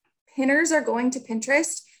pinners are going to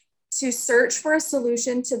Pinterest to search for a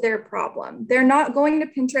solution to their problem. They're not going to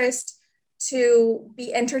Pinterest to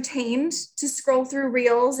be entertained, to scroll through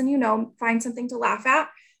reels and, find something to laugh at.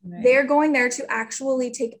 Right. They're going there to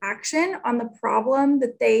actually take action on the problem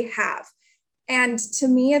that they have. And to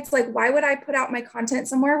me, it's like, why would I put out my content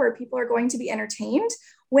somewhere where people are going to be entertained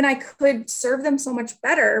when I could serve them so much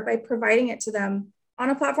better by providing it to them on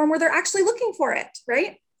a platform where they're actually looking for it,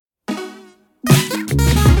 right?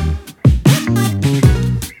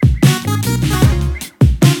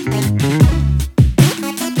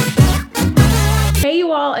 Hey,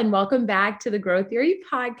 you all, and welcome back to the Growth Theory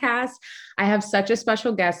podcast. I have such a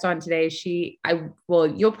special guest on today.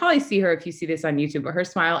 You'll probably see her if you see this on YouTube, but her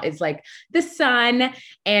smile is like the sun,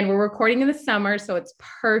 and we're recording in the summer, so it's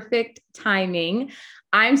perfect timing.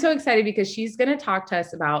 I'm so excited because she's going to talk to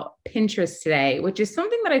us about Pinterest today, which is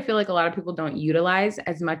something that I feel like a lot of people don't utilize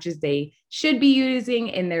as much as they should be using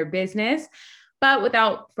in their business. But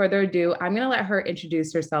without further ado, I'm going to let her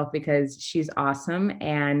introduce herself because she's awesome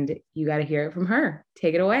and you got to hear it from her.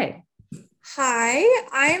 Take it away. Hi,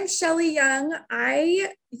 I'm Shelly Young.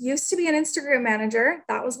 I used to be an Instagram manager.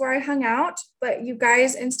 That was where I hung out. But you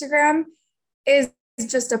guys, Instagram is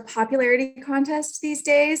just a popularity contest these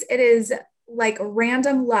days. It is like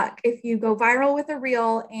random luck if you go viral with a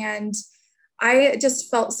reel. And I just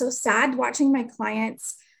felt so sad watching my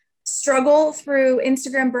clients struggle through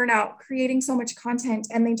Instagram burnout, creating so much content,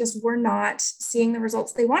 and they just were not seeing the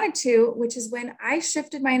results they wanted to, which is when I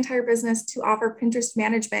shifted my entire business to offer Pinterest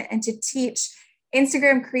management and to teach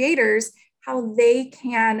Instagram creators how they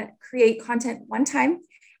can create content one time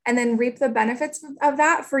and then reap the benefits of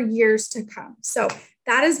that for years to come. So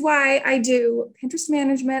that is why I do Pinterest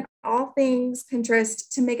management, all things Pinterest,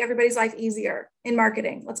 to make everybody's life easier in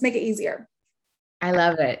marketing. Let's make it easier. I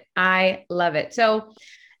love it. I love it. So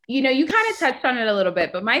you kind of touched on it a little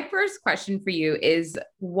bit, but my first question for you is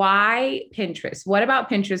why Pinterest? What about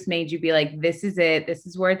Pinterest made you be like, this is it, this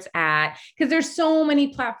is where it's at? Because there's so many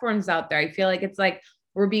platforms out there. I feel like it's like,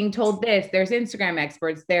 we're being told this, there's Instagram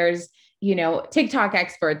experts, there's, TikTok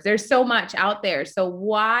experts, there's so much out there. So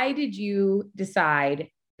why did you decide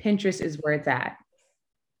Pinterest is where it's at?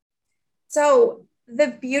 So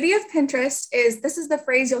the beauty of Pinterest is, this is the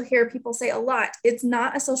phrase you'll hear people say a lot. It's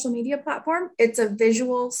not a social media platform. It's a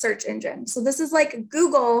visual search engine. So this is like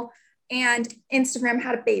Google and Instagram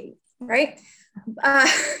had a baby, right?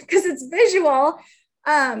 Because it's visual.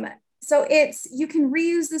 So you can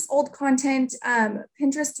reuse this old content.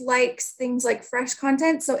 Pinterest likes things like fresh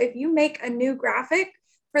content. So if you make a new graphic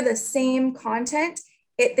for the same content,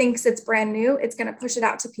 it thinks it's brand new. It's going to push it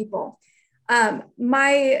out to people.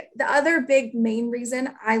 The other big main reason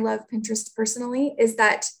I love Pinterest personally is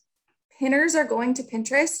that pinners are going to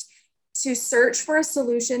Pinterest to search for a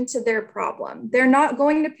solution to their problem. They're not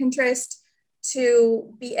going to Pinterest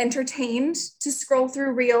to be entertained, to scroll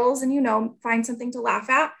through reels and, find something to laugh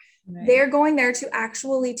at. Right. They're going there to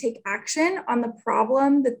actually take action on the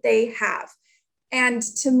problem that they have. And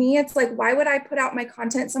to me, it's like, why would I put out my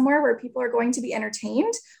content somewhere where people are going to be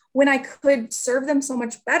entertained when I could serve them so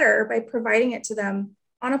much better by providing it to them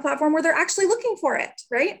on a platform where they're actually looking for it,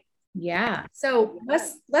 right? Yeah. So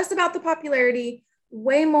less about the popularity,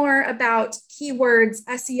 way more about keywords,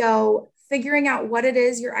 SEO, figuring out what it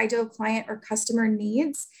is your ideal client or customer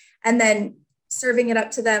needs, and then serving it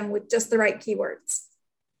up to them with just the right keywords.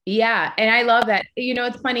 Yeah. And I love that.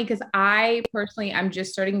 It's funny because I'm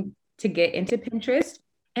just starting to get into Pinterest.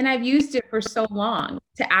 And I've used it for so long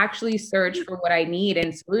to actually search for what I need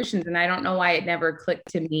and solutions. And I don't know why it never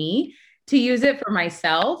clicked to me to use it for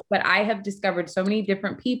myself, but I have discovered so many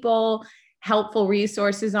different people, helpful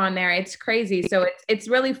resources on there. It's crazy. So it's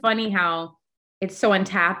really funny how it's so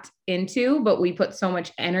untapped into, but we put so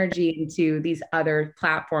much energy into these other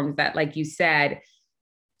platforms that, like you said,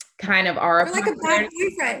 kind of are like a bad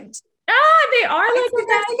boyfriend. They are like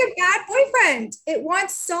a bad boyfriend. It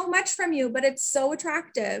wants so much from you, but it's so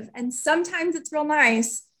attractive. And sometimes it's real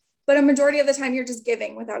nice, but a majority of the time you're just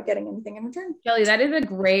giving without getting anything in return. Kelly, that is a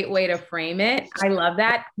great way to frame it. I love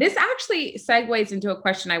that. This actually segues into a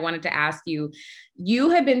question I wanted to ask you.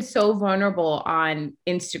 You have been so vulnerable on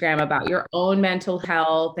Instagram about your own mental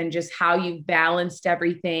health and just how you've balanced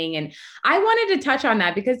everything. And I wanted to touch on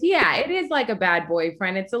that because, yeah, it is like a bad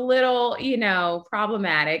boyfriend. It's a little,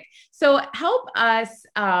 problematic. So help us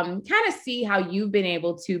kind of see how you've been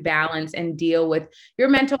able to balance and deal with your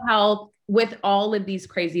mental health with all of these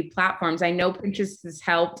crazy platforms. I know Pinterest has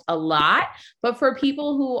helped a lot, but for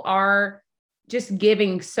people who are just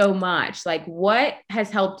giving so much, like what has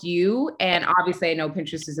helped you? And obviously I know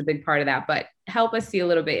Pinterest is a big part of that, but help us see a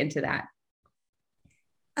little bit into that.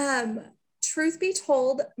 truth be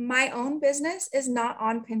told, my own business is not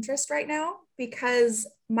on Pinterest right now because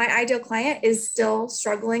my ideal client is still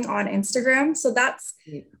struggling on Instagram. So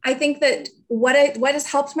I think that what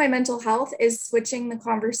has helped my mental health is switching the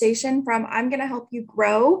conversation from I'm going to help you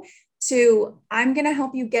grow to I'm going to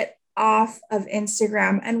help you get off of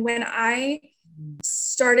Instagram. And when I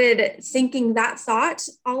started thinking that thought,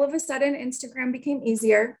 all of a sudden Instagram became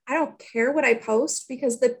easier. I don't care what I post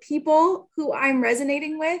because the people who I'm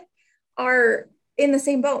resonating with are in the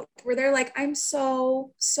same boat where they're like, I'm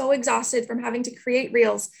so exhausted from having to create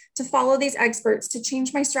reels, to follow these experts, to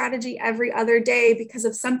change my strategy every other day because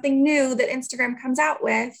of something new that Instagram comes out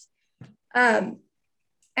with.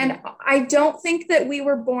 And I don't think that we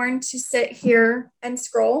were born to sit here and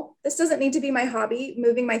scroll. This doesn't need to be my hobby,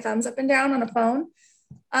 moving my thumbs up and down on a phone.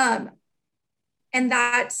 And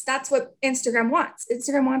that's what Instagram wants.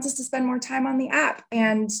 Instagram wants us to spend more time on the app.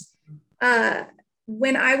 And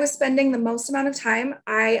when I was spending the most amount of time,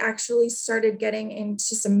 I actually started getting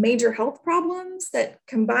into some major health problems that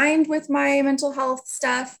combined with my mental health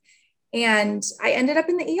stuff. And I ended up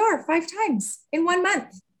in the ER 5 times in 1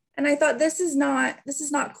 month. And I thought, this is not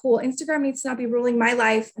cool. Instagram needs to not be ruling my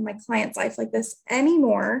life and my client's life like this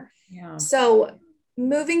anymore. Yeah. So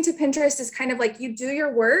moving to Pinterest is kind of like you do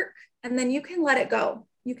your work and then you can let it go.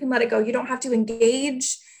 You can let it go. You don't have to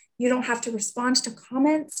engage. You don't have to respond to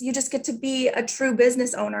comments. You just get to be a true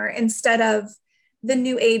business owner instead of the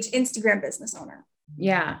new age Instagram business owner.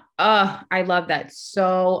 Yeah. Oh, I love that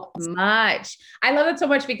so much. I love it so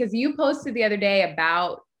much because you posted the other day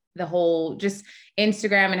about the whole just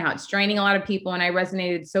Instagram and how it's draining a lot of people. And I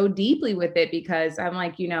resonated so deeply with it because I'm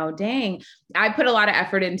like, dang, I put a lot of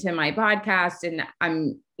effort into my podcast and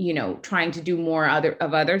I'm, trying to do more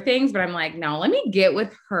other things, but I'm like, no, let me get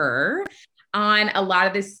with her on a lot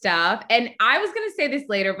of this stuff. And I was going to say this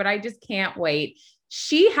later, but I just can't wait.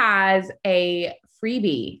 She has a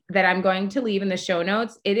freebie that I'm going to leave in the show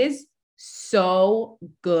notes. It is so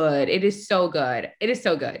good. It is so good. It is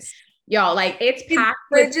so good. Y'all, like it's packed.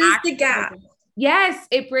 It bridges the gap. Yes,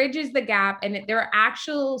 it bridges the gap. And there are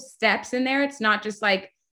actual steps in there. It's not just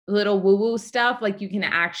like little woo-woo stuff. Like you can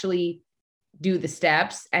actually do the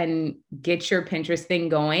steps and get your Pinterest thing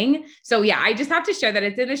going. So yeah, I just have to share that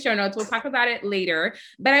it's in the show notes. We'll talk about it later,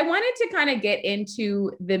 but I wanted to kind of get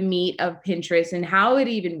into the meat of Pinterest and how it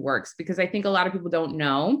even works, because I think a lot of people don't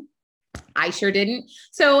know. I sure didn't.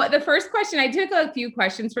 So the first question, I took a few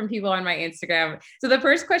questions from people on my Instagram. So the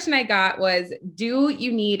first question I got was, do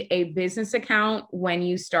you need a business account when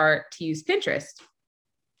you start to use Pinterest?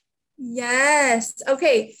 Yes.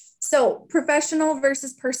 Okay. So professional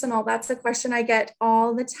versus personal, that's the question I get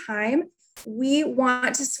all the time. We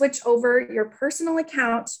want to switch over your personal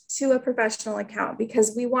account to a professional account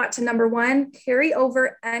because we want to, number one, carry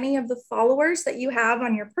over any of the followers that you have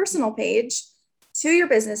on your personal page to your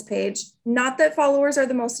business page. Not that followers are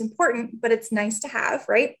the most important, but it's nice to have,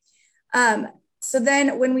 right? So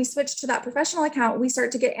then when we switch to that professional account, we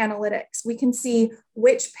start to get analytics. We can see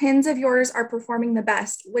which pins of yours are performing the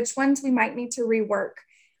best, which ones we might need to rework,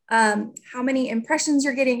 how many impressions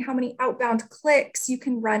you're getting, how many outbound clicks, you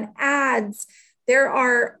can run ads. There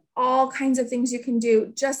are all kinds of things you can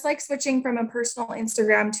do, just like switching from a personal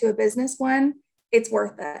Instagram to a business one. It's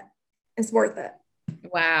worth it. It's worth it.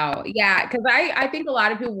 Wow. Yeah. Cause I think a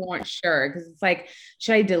lot of people weren't sure because it's like,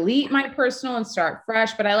 should I delete my personal and start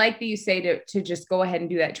fresh? But I like that you say to just go ahead and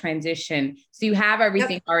do that transition. So you have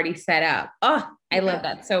everything already set up. Oh, I love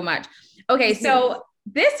that so much. Okay. So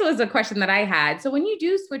this was a question that I had. So when you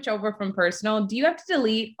do switch over from personal, do you have to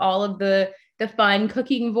delete all of the fun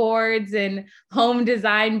cooking boards and home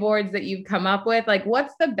design boards that you've come up with? Like,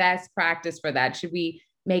 what's the best practice for that? Should we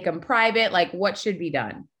make them private? Like, what should be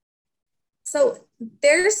done? So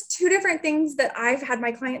there's 2 different things that I've had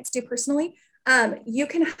my clients do personally. You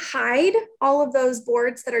can hide all of those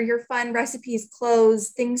boards that are your fun recipes, clothes,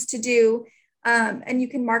 things to do, and you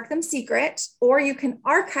can mark them secret, or you can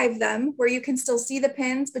archive them where you can still see the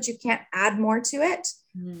pins, but you can't add more to it.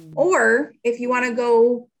 Or if you want to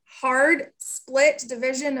go hard split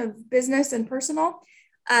division of business and personal,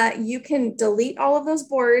 you can delete all of those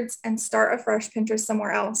boards and start a fresh Pinterest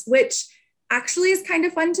somewhere else, which actually is kind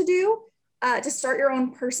of fun to do. To start your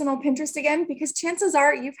own personal Pinterest again, because chances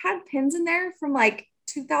are you've had pins in there from like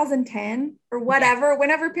 2010 or whatever,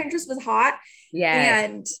 whenever Pinterest was hot. Yeah.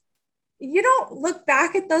 And you don't look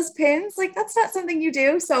back at those pins. Like that's not something you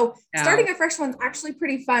do. So starting a fresh one's actually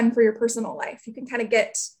pretty fun for your personal life. You can kind of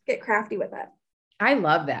get crafty with it. I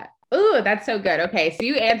love that. Oh, that's so good. Okay. So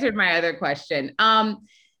you answered my other question.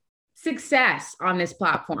 success on this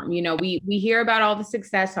platform. You know, we hear about all the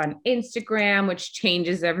success on Instagram, which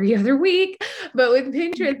changes every other week, but with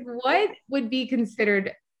Pinterest, what would be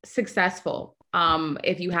considered successful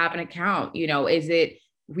if you have an account? You know, is it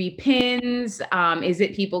repins? Is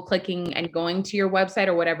it people clicking and going to your website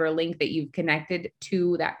or whatever link that you've connected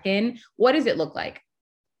to that pin? What does it look like?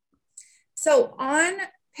 So on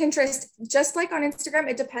Pinterest, just like on Instagram,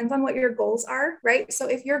 it depends on what your goals are, right? So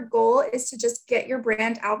if your goal is to just get your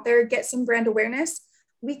brand out there, get some brand awareness,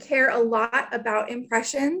 we care a lot about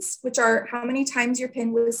impressions, which are how many times your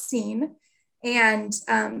pin was seen, and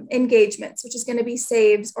engagements, which is going to be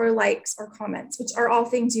saves or likes or comments, which are all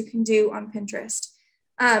things you can do on Pinterest.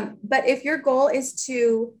 But if your goal is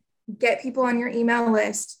to get people on your email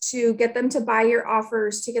list, to get them to buy your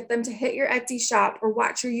offers, to get them to hit your Etsy shop or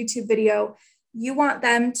watch your YouTube video, you want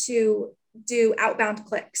them to do outbound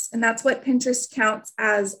clicks. And that's what Pinterest counts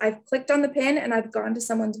as. I've clicked on the pin and I've gone to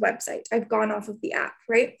someone's website. I've gone off of the app,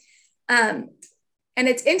 right? And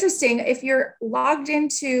it's interesting, if you're logged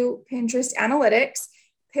into Pinterest analytics,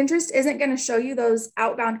 Pinterest isn't going to show you those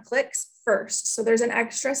outbound clicks first. So there's an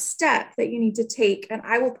extra step that you need to take. And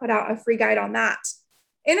I will put out a free guide on that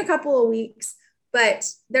in a couple of weeks. But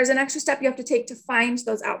there's an extra step you have to take to find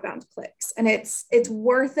those outbound clicks. And it's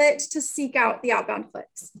worth it to seek out the outbound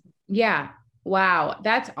clicks. Yeah. Wow.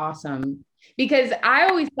 That's awesome. Because I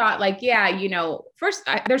always thought like, yeah, you know, first,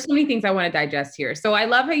 there's so many things I want to digest here. So I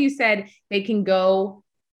love how you said they can go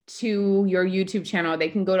to your YouTube channel. They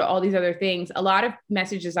can go to all these other things. A lot of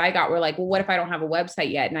messages I got were like, well, what if I don't have a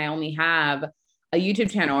website yet and I only have a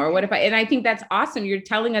YouTube channel? Or what if and I think that's awesome. You're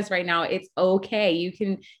telling us right now, it's okay.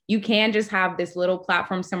 You can just have this little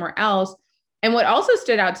platform somewhere else. And what also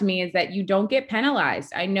stood out to me is that you don't get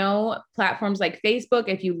penalized. I know platforms like Facebook,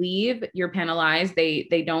 if you leave, you're penalized.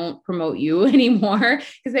 They don't promote you anymore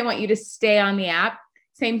because they want you to stay on the app.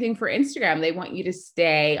 Same thing for Instagram. They want you to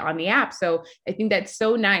stay on the app. So I think that's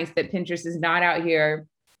so nice that Pinterest is not out here,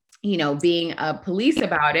 you know, being a police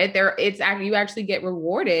about it. You actually get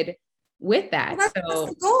rewarded with that. Well,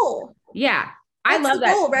 that's the goal. Yeah. I love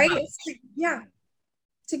that. Goal, right?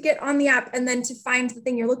 To get on the app and then to find the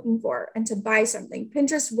thing you're looking for and to buy something.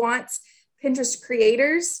 Pinterest wants Pinterest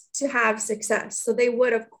creators to have success. So they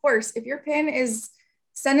would, of course, if your pin is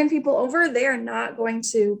sending people over, they are not going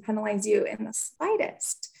to penalize you in the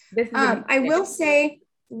slightest. I will say,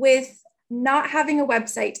 with not having a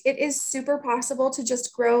website, it is super possible to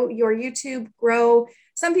just grow your YouTube,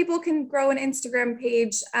 some people can grow an Instagram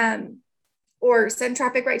page or send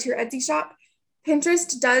traffic right to your Etsy shop.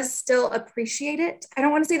 Pinterest does still appreciate it. I don't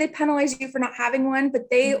want to say they penalize you for not having one, but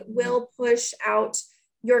they will push out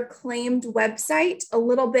your claimed website a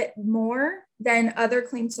little bit more than other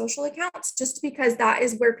claimed social accounts, just because that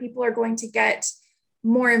is where people are going to get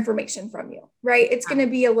more information from you, right? It's going to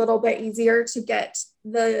be a little bit easier to get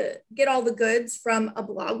all the goods from a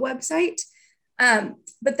blog website.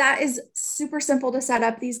 But that is super simple to set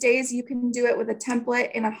up these days. You can do it with a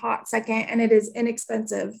template in a hot second, and it is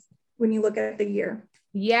inexpensive when you look at the year.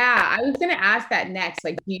 Yeah, I was going to ask that next.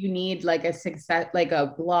 Like, do you need like a success, like a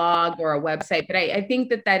blog or a website? But I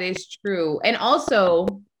think that is true. And also,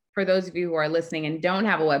 for those of you who are listening and don't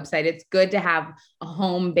have a website, it's good to have a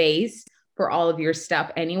home base for all of your stuff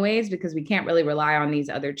anyways, because we can't really rely on these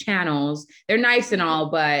other channels. They're nice and all,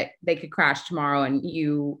 but they could crash tomorrow and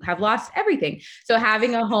you have lost everything. So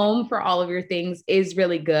having a home for all of your things is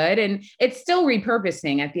really good. And it's still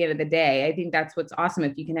repurposing at the end of the day. I think that's what's awesome.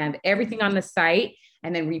 If you can have everything on the site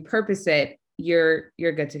and then repurpose it, you're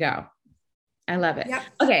good to go. I love it. Yep.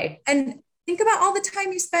 Okay. And think about all the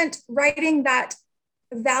time you spent writing that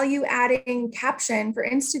value adding caption for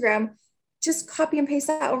Instagram. Just copy and paste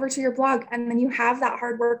that over to your blog. And then you have that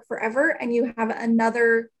hard work forever. And you have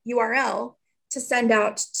another URL to send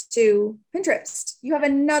out to Pinterest. You have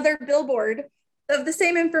another billboard of the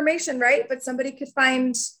same information, right? But somebody could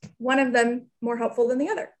find one of them more helpful than the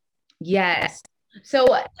other. Yes. So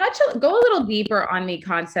go a little deeper on the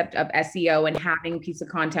concept of SEO and having a piece of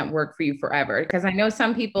content work for you forever. Because I know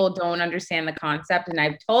some people don't understand the concept, and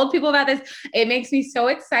I've told people about this. It makes me so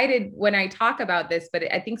excited when I talk about this, but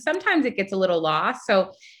I think sometimes it gets a little lost.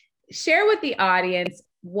 So share with the audience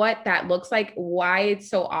what that looks like, why it's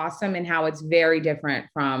so awesome, and how it's very different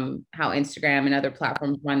from how Instagram and other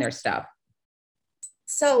platforms run their stuff.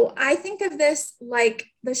 So I think of this like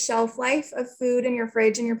the shelf life of food in your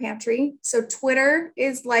fridge and your pantry. So Twitter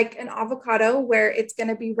is like an avocado where it's going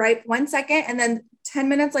to be ripe 1 second and then 10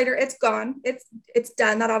 minutes later it's gone. It's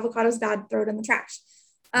done. That avocado's bad. Throw it in the trash.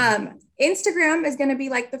 Instagram is going to be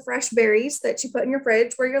like the fresh berries that you put in your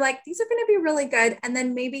fridge where you're like, these are going to be really good. And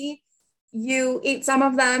then maybe you eat some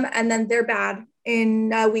of them and then they're bad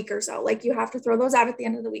in a week or so. Like you have to throw those out at the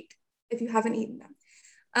end of the week if you haven't eaten them.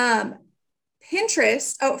 Um,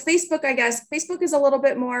 Pinterest, oh, Facebook, I guess. Facebook is a little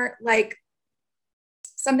bit more like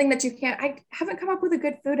something that you can't, I haven't come up with a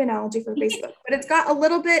good food analogy for Facebook, but it's got a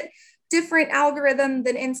little bit different algorithm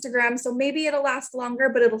than Instagram. So maybe it'll last longer,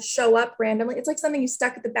 but it'll show up randomly. It's like something you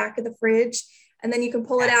stuck at the back of the fridge and then you can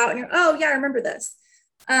pull it out and you're, oh yeah, I remember this.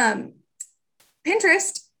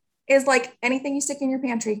 Pinterest is like anything you stick in your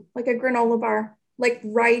pantry, like a granola bar, like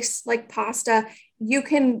rice, like pasta. You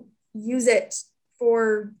can use it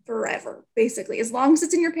for forever, basically. As long as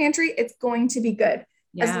it's in your pantry, it's going to be good.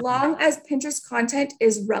 Yeah. As long as Pinterest content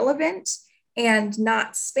is relevant and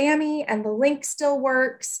not spammy and the link still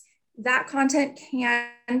works, that content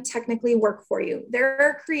can technically work for you. There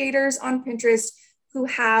are creators on Pinterest who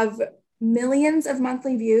have millions of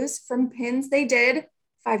monthly views from pins they did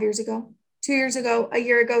 5 years ago, 2 years ago, a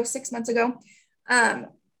year ago, 6 months ago.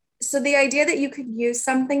 So the idea that you could use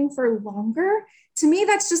something for longer, to me,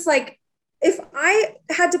 that's just like, if I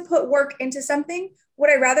had to put work into something, would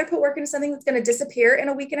I rather put work into something that's going to disappear in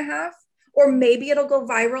a week and a half? Or maybe it'll go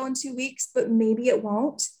viral in 2 weeks, but maybe it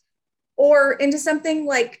won't. Or into something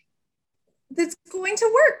like that's going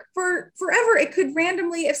to work for forever. It could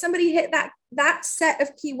randomly, if somebody hit that set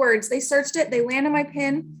of keywords, they searched it, they land on my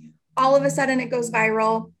pin, all of a sudden it goes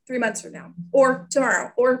viral 3 months from now, or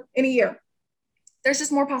tomorrow, or in a year. There's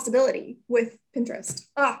just more possibility with Pinterest.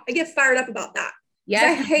 Oh, I get fired up about that.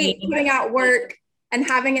 Yes, I hate putting out work and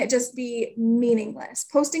having it just be meaningless.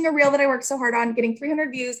 Posting a reel that I worked so hard on, getting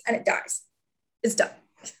 300 views, and it dies. It's done.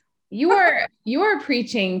 You are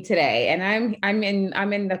preaching today, and I'm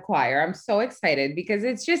in the choir. I'm so excited because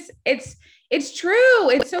it's true.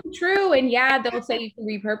 It's so true. And yeah, they'll say you can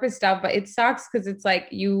repurpose stuff, but it sucks because it's like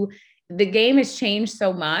the game has changed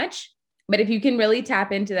so much. But if you can really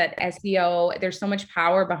tap into that SEO, there's so much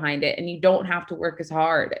power behind it and you don't have to work as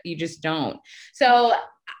hard. You just don't. So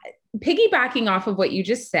piggybacking off of what you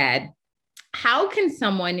just said, how can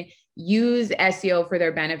someone use SEO for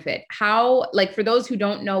their benefit? How, like for those who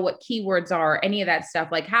don't know what keywords are, any of that stuff,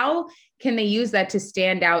 like how can they use that to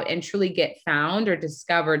stand out and truly get found or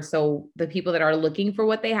discovered so the people that are looking for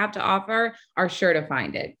what they have to offer are sure to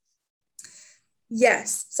find it?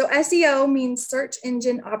 Yes. So SEO means search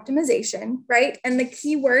engine optimization, right? And the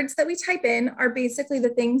keywords that we type in are basically the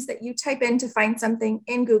things that you type in to find something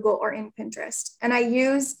in Google or in Pinterest. And I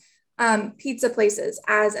use pizza places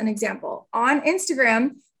as an example. On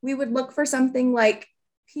Instagram, we would look for something like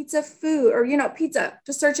pizza food or, pizza,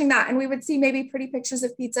 just searching that. And we would see maybe pretty pictures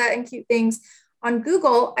of pizza and cute things. On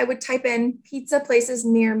Google, I would type in pizza places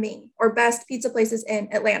near me or best pizza places in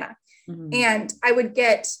Atlanta. Mm-hmm. And I would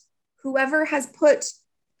get whoever has put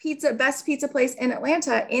best pizza place in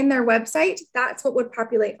Atlanta in their website, that's what would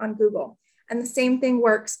populate on Google. And the same thing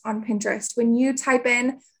works on Pinterest. When you type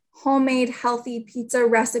in homemade healthy pizza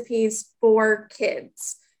recipes for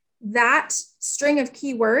kids, that string of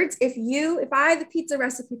keywords, if I, the pizza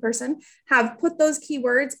recipe person, have put those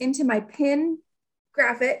keywords into my pin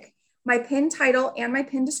graphic, my pin title, and my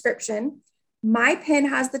pin description, my pin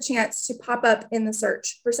has the chance to pop up in the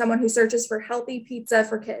search for someone who searches for healthy pizza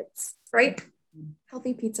for kids, right?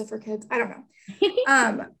 Healthy pizza for kids. I don't know.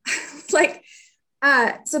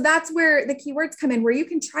 So that's where the keywords come in, where you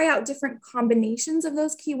can try out different combinations of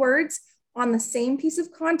those keywords on the same piece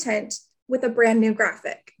of content with a brand new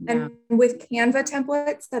graphic. Yeah. And with Canva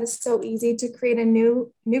templates, that is so easy to create a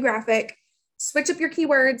new graphic, switch up your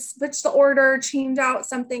keywords, switch the order, change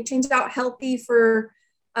out healthy for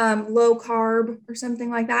low carb or something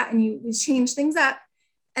like that. And you change things up.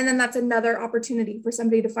 And then that's another opportunity for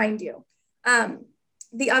somebody to find you.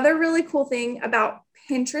 The other really cool thing about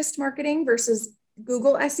Pinterest marketing versus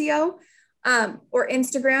Google SEO or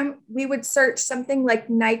Instagram, we would search something like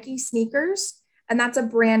Nike sneakers, and that's a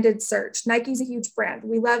branded search. Nike's a huge brand.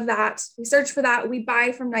 We love that. We search for that. We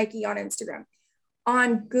buy from Nike on Instagram.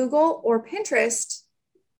 On Google or Pinterest,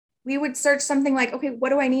 we would search something like, okay, what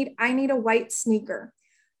do I need? I need a white sneaker.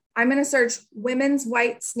 I'm going to search women's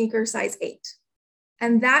white sneaker size 8.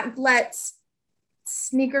 And that lets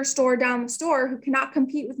sneaker store down the store who cannot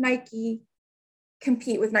compete with Nike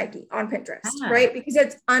on Pinterest, right? Because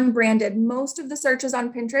it's unbranded. Most of the searches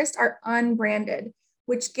on Pinterest are unbranded,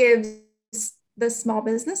 which gives the small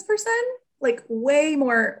business person like way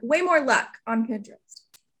more luck on Pinterest.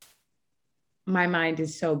 My mind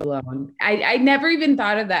is so blown. I never even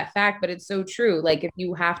thought of that fact, but it's so true. Like if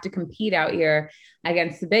you have to compete out here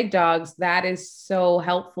against the big dogs, that is so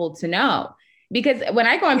helpful to know. Because when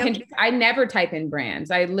I go on Pinterest, I never type in brands.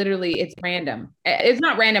 It's random. It's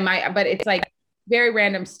not random, but it's like very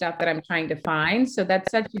random stuff that I'm trying to find. So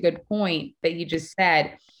that's such a good point that you just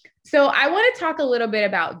said. So I want to talk a little bit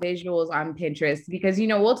about visuals on Pinterest because,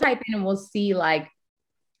 we'll type in and we'll see like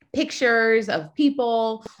pictures of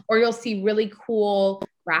people, or you'll see really cool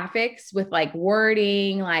graphics with like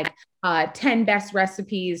wording, like 10 best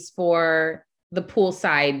recipes for the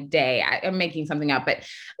poolside day. I'm making something up, but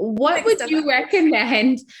what would you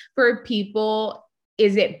recommend for people?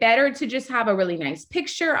 Is it better to just have a really nice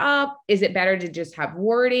picture up? Is it better to just have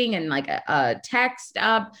wording and like a text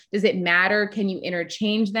up? Does it matter? Can you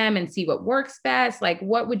interchange them and see what works best? Like,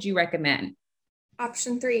 what would you recommend?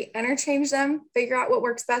 Option 3, interchange them, figure out what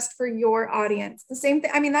works best for your audience. The same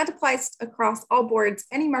thing. I mean, that applies across all boards,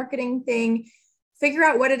 any marketing thing, figure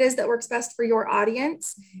out what it is that works best for your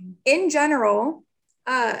audience. In general,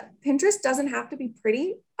 Pinterest doesn't have to be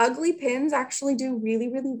pretty. Ugly pins actually do really,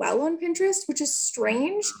 really well on Pinterest, which is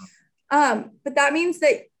strange. But that means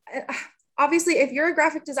that obviously, if you're a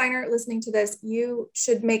graphic designer listening to this, you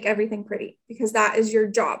should make everything pretty because that is your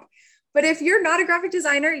job. But if you're not a graphic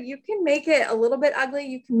designer, you can make it a little bit ugly.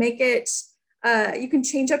 You can make it, you can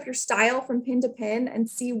change up your style from pin to pin and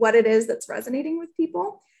see what it is that's resonating with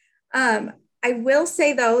people. I will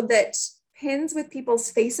say though, that pins with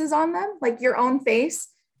people's faces on them, like your own face,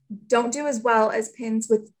 don't do as well as pins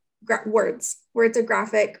with words, where it's a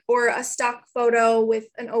graphic or a stock photo with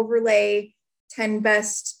an overlay, 10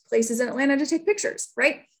 best places in Atlanta to take pictures,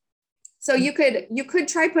 right? So you could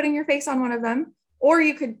try putting your face on one of them, or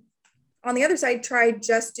you could, on the other side, try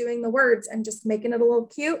just doing the words and just making it a little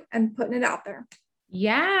cute and putting it out there.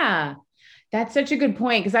 Yeah, that's such a good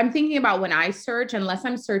point. Cause I'm thinking about when I search, unless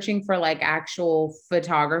I'm searching for like actual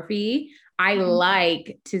photography, I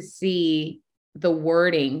like to see the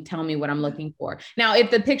wording tell me what I'm looking for. Now, if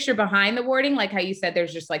the picture behind the wording, like how you said,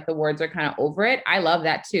 there's just like the words are kind of over it. I love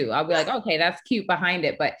that too. I'll be like, okay, that's cute behind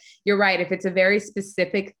it. But you're right. If it's a very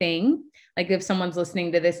specific thing, like if someone's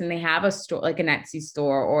listening to this and they have a store, like an Etsy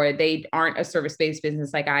store, or they aren't a service-based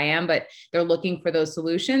business like I am, but they're looking for those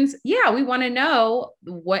solutions. Yeah, we want to know,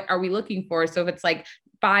 what are we looking for? So if it's like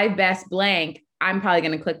 5 best blank, I'm probably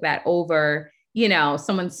going to click that over,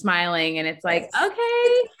 someone smiling and it's like,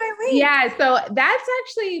 okay. Yeah. So that's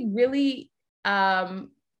actually really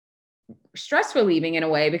stress relieving in a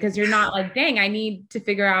way, because you're not like, dang, I need to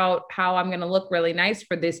figure out how I'm going to look really nice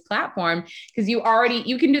for this platform. Cause you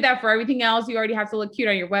can do that for everything else. You already have to look cute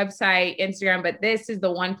on your website, Instagram, but this is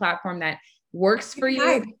the one platform that works for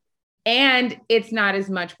you. And it's not as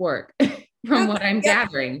much work from what I'm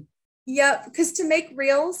gathering. Yep. Because to make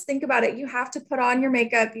reels, think about it. You have to put on your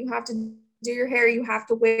makeup. You have to do your hair. You have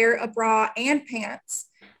to wear a bra and pants.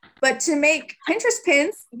 But to make Pinterest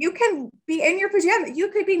pins, you can be in your pajamas. You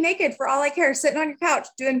could be naked for all I care, sitting on your couch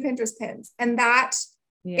doing Pinterest pins. And that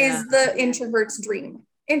is the introvert's dream.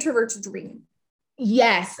 Introvert's dream.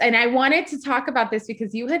 Yes. And I wanted to talk about this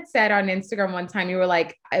because you had said on Instagram one time, you were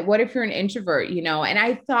like, what if you're an introvert, and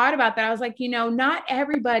I thought about that. I was like, not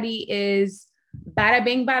everybody is bada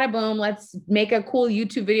bing, bada boom. Let's make a cool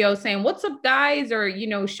YouTube video saying, what's up guys? Or,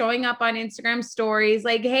 showing up on Instagram stories,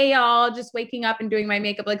 like, hey, y'all, just waking up and doing my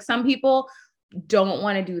makeup. Like some people don't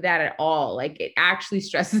want to do that at all. Like it actually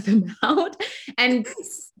stresses them out. And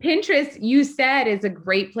Pinterest, you said, is a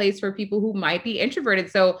great place for people who might be introverted.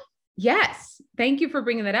 So yes, thank you for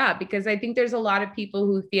bringing that up, because I think there's a lot of people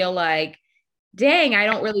who feel like, dang, I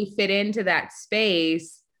don't really fit into that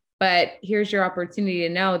space. But here's your opportunity to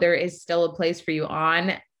know there is still a place for you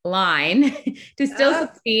online to still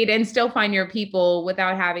succeed and still find your people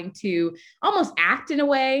without having to almost act in a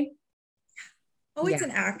way. Oh, it's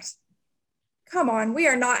an act. Come on. We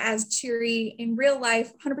are not as cheery in real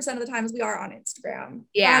life 100% of the times we are on Instagram.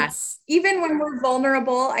 Yeah. Even when we're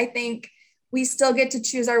vulnerable, I think we still get to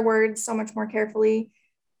choose our words so much more carefully.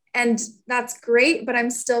 And that's great, but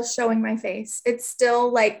I'm still showing my face. It's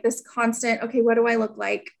still like this constant, okay, what do I look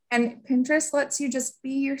like? And Pinterest lets you just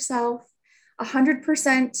be yourself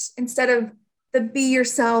 100% instead of the be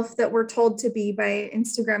yourself that we're told to be by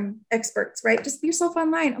Instagram experts, right? Just be yourself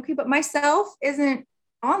online. Okay, but myself isn't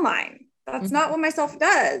online. That's not what myself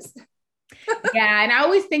does. Yeah. And I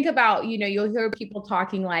always think about, you'll hear people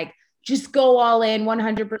talking like, just go all in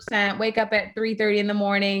 100%, wake up at 3:30 in the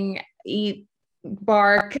morning, eat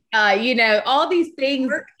bark, all these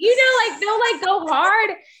things, like they'll like go hard.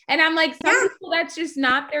 And I'm like, some people, that's just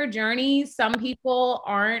not their journey. Some people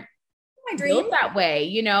aren't built that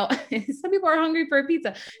way. Some people are hungry for a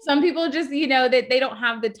pizza. Some people just, that they don't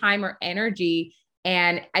have the time or energy.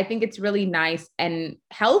 And I think it's really nice and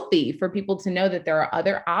healthy for people to know that there are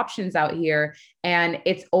other options out here, and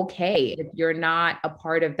it's okay if you're not a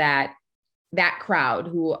part of that that crowd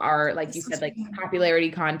who are, like you said, like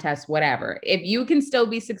popularity contests, whatever. If you can still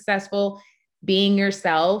be successful being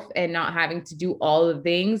yourself and not having to do all the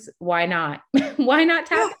things, why not? Why not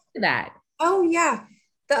tap into that? Oh, yeah.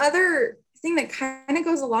 The other thing that kind of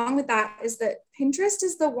goes along with that is that Pinterest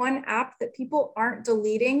is the one app that people aren't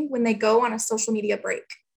deleting when they go on a social media break,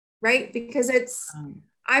 right? Because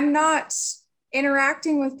I'm not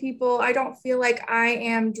interacting with people. I don't feel like I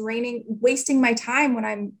am wasting my time when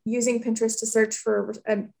I'm using Pinterest to search for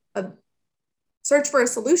a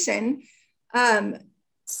solution.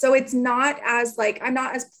 So it's not as like, I'm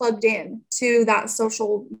not as plugged in to that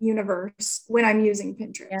social universe when I'm using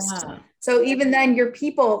Pinterest. Yeah. So even then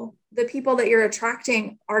the people that you're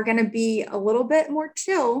attracting are going to be a little bit more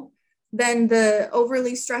chill than the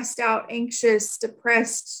overly stressed out, anxious,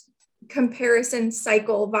 depressed comparison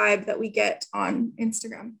cycle vibe that we get on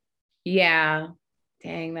Instagram. Yeah.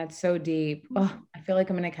 Dang, that's so deep. Oh, I feel like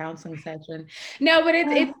I'm in a counseling session. No, but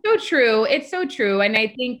it's so true. It's so true. And I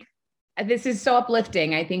think this is so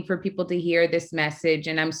uplifting, I think, for people to hear this message.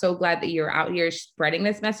 And I'm so glad that you're out here spreading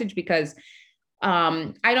this message, because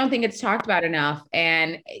I don't think it's talked about enough.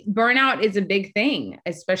 And burnout is a big thing,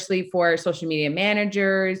 especially for social media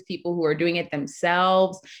managers, people who are doing it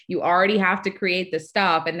themselves. You already have to create the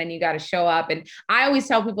stuff, and then you got to show up. And I always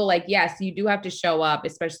tell people, like, yes, you do have to show up,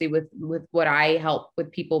 especially with what I help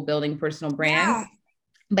with people building personal brands. Yeah.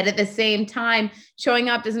 But at the same time, showing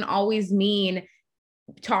up doesn't always mean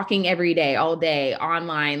talking every day, all day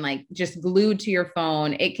online, like just glued to your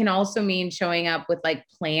phone. It can also mean showing up with like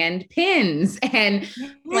planned pins and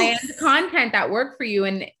planned content that work for you.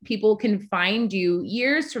 And people can find you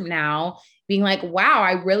years from now being like, wow,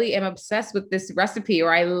 I really am obsessed with this recipe,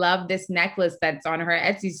 or I love this necklace that's on her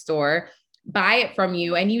Etsy store. Buy it from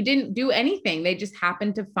you. And you didn't do anything. They just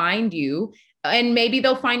happened to find you. And maybe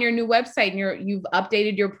they'll find your new website and you've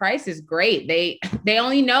updated your prices. Great. They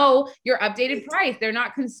only know your updated price. They're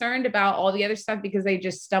not concerned about all the other stuff because they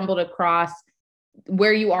just stumbled across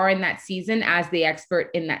where you are in that season as the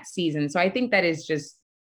expert in that season. So I think that is just,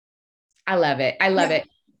 I love it. I love it.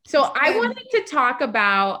 So I wanted to talk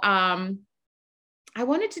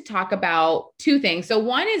about two things. So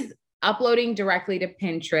one is uploading directly to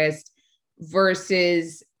Pinterest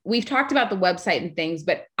versus, we've talked about the website and things,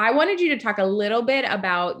 but I wanted you to talk a little bit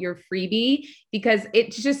about your freebie, because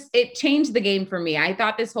it changed the game for me. I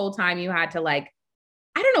thought this whole time you had to, like,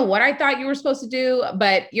 I don't know what I thought you were supposed to do,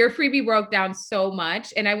 but your freebie broke down so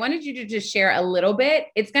much. And I wanted you to just share a little bit.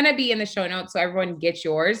 It's going to be in the show notes so everyone gets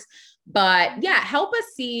yours. But yeah, help us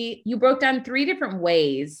see, you broke down 3 different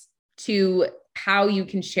ways to how you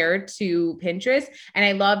can share it to Pinterest. And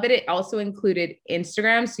I love that it also included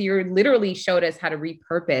Instagram. So you literally showed us how to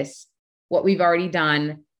repurpose what we've already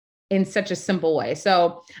done in such a simple way.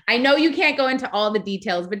 So I know you can't go into all the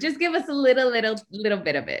details, but just give us a little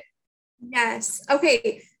bit of it. Yes.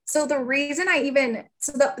 Okay. So the reason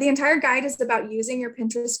the entire guide is about using your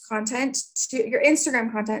Pinterest content your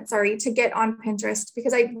Instagram content, to get on Pinterest,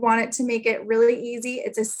 because I want it to make it really easy.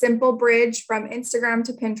 It's a simple bridge from Instagram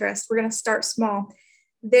to Pinterest. We're going to start small.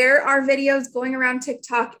 There are videos going around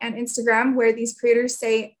TikTok and Instagram where these creators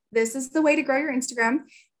say, this is the way to grow your Instagram.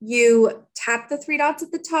 You tap the 3 dots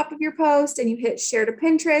at the top of your post and you hit share to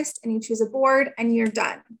Pinterest and you choose a board and you're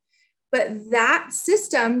done. But that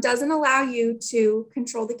system doesn't allow you to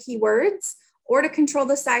control the keywords or to control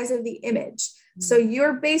the size of the image. Mm-hmm. So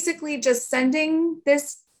you're basically just sending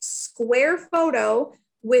this square photo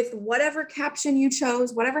with whatever caption you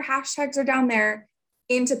chose, whatever hashtags are down there,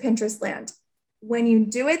 into Pinterest land. When you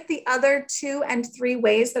do it the other 2 and 3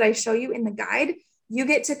 ways that I show you in the guide, you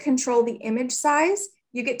get to control the image size,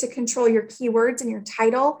 you get to control your keywords and your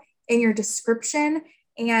title and your description,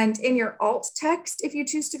 and in your alt text, if you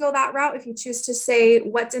choose to go that route, if you choose to say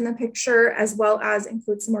what's in the picture, as well as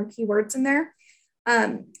include some more keywords in there.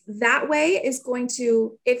 That way is going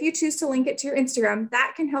to, if you choose to link it to your Instagram,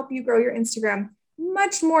 that can help you grow your Instagram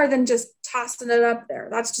much more than just tossing it up there.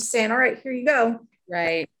 That's just saying, all right, here you go.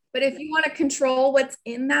 Right. But if you want to control what's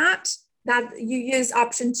in that you use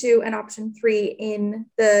option 2 and option 3 in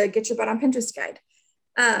the Get Your Butt on Pinterest guide.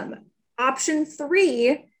 Option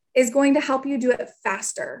 3 is going to help you do it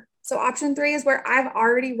faster. So option 3 is where I've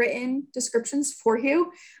already written descriptions for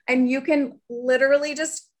you, and you can literally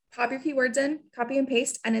just pop your keywords in, copy and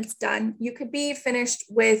paste, and it's done. You could be finished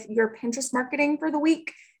with your Pinterest marketing for the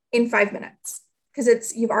week in 5 minutes,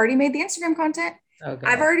 because you've already made the Instagram content. Okay.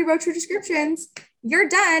 I've already wrote your descriptions. You're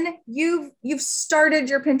done. You've started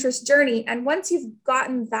your Pinterest journey. And once you've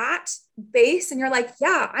gotten that base and you're like,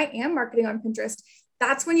 yeah, I am marketing on Pinterest,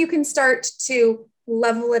 that's when you can start to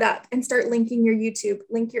level it up and start linking your YouTube,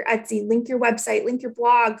 link your Etsy, link your website, link your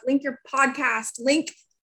blog, link your podcast, link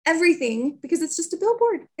everything, because it's just a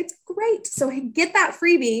billboard. It's great. So get that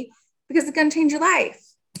freebie because it's going to change your life.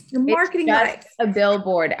 Your marketing life. A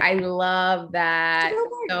billboard. I love that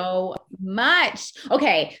so much.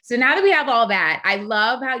 Okay. So now that we have all that, I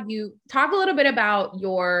love how you talk a little bit about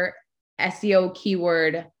your SEO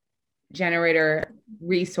keyword generator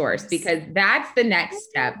resource, because that's the next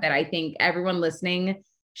step that I think everyone listening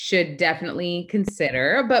should definitely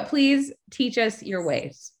consider. But please teach us your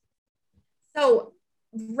ways. So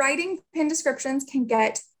writing pin descriptions can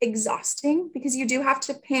get exhausting because you do have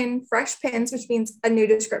to pin fresh pins, which means a new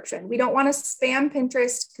description. We don't want to spam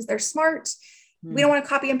Pinterest because they're smart. We don't want to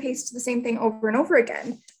copy and paste the same thing over and over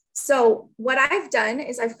again. So what I've done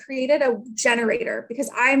is I've created a generator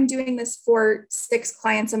because I'm doing this for 6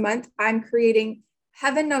 clients a month. I'm creating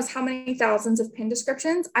heaven knows how many thousands of pin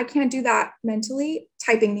descriptions. I can't do that mentally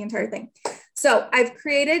typing the entire thing. So I've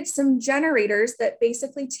created some generators that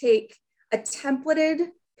basically take a templated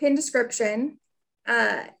pin description.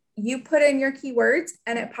 You put in your keywords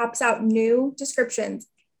and it pops out new descriptions.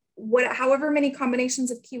 However many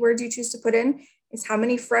combinations of keywords you choose to put in is how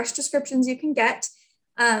many fresh descriptions you can get.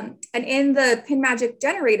 And in the Pin Magic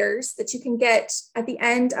generators that you can get at the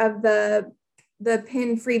end of the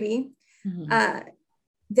pin freebie,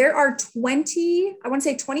 there are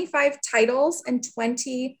 25 titles and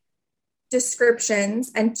 20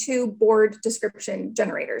 descriptions and 2 board description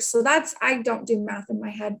generators. So I don't do math in my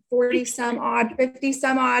head, 40 some odd, 50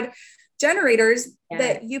 some odd generators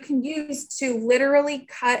that you can use to literally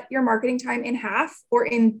cut your marketing time in half or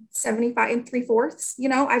in 75 and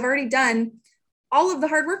 3/4. I've already done all of the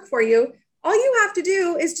hard work for you. All you have to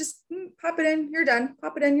do is just pop it in, you're done.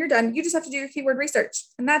 Pop it in, you're done. You just have to do your keyword research.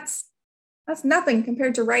 And that's nothing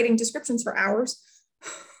compared to writing descriptions for hours.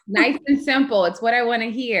 Nice and simple. It's what I want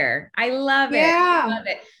to hear. I love it. Yeah. I love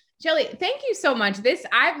it. Shelly, thank you so much.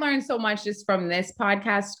 I've learned so much just from this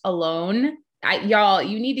podcast alone. Y'all,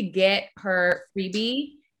 you need to get her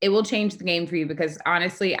freebie. It will change the game for you, because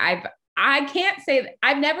honestly, I can't say that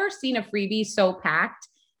I've never seen a freebie so packed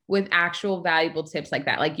with actual valuable tips like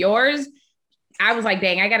that. Like yours, I was like,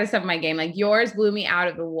 dang, I got to step my game. Like yours blew me out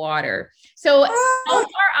of the water. So help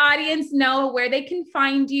our audience know where they can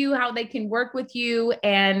find you, how they can work with you,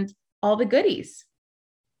 and all the goodies.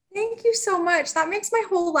 Thank you so much. That makes my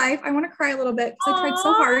whole life. I want to cry a little bit because I tried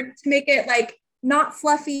so hard to make it like not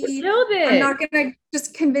fluffy. I'm not going to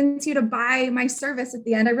just convince you to buy my service at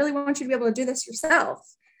the end. I really want you to be able to do this yourself.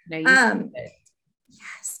 No, you did it.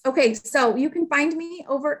 Yes. Okay. So you can find me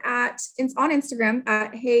over on Instagram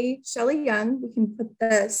at Hey Shelly Young. We can put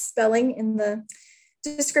the spelling in the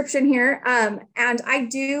description here. And I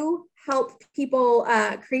do help people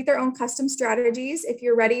create their own custom strategies. If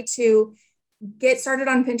you're ready to get started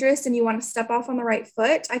on Pinterest and you want to step off on the right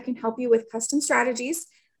foot, I can help you with custom strategies.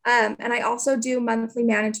 And I also do monthly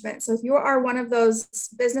management. So if you are one of those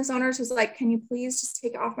business owners who's like, can you please just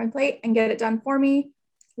take it off my plate and get it done for me?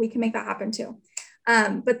 We can make that happen too.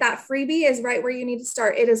 But that freebie is right where you need to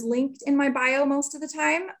start. It is linked in my bio most of the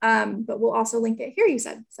time, but we'll also link it here, you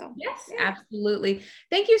said. So yes, absolutely.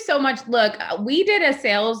 Thank you so much. Look, we did a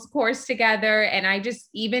sales course together, and I just,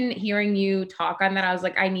 even hearing you talk on that, I was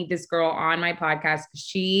like, I need this girl on my podcast because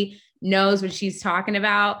she knows what she's talking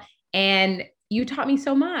about. And you taught me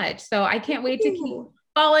so much. So I can't wait to keep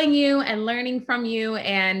following you and learning from you.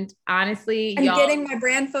 And honestly, and getting my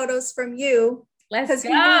brand photos from you. Let's go.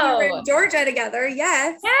 We were in Georgia together.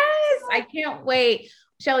 Yes. Yes. I can't wait.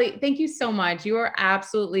 Shelly, thank you so much. You are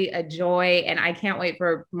absolutely a joy. And I can't wait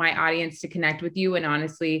for my audience to connect with you and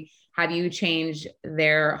honestly have you change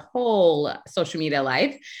their whole social media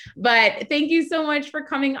life. But thank you so much for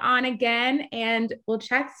coming on again, and we'll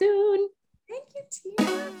chat soon. Thank you,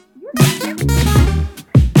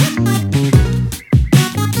 Tina.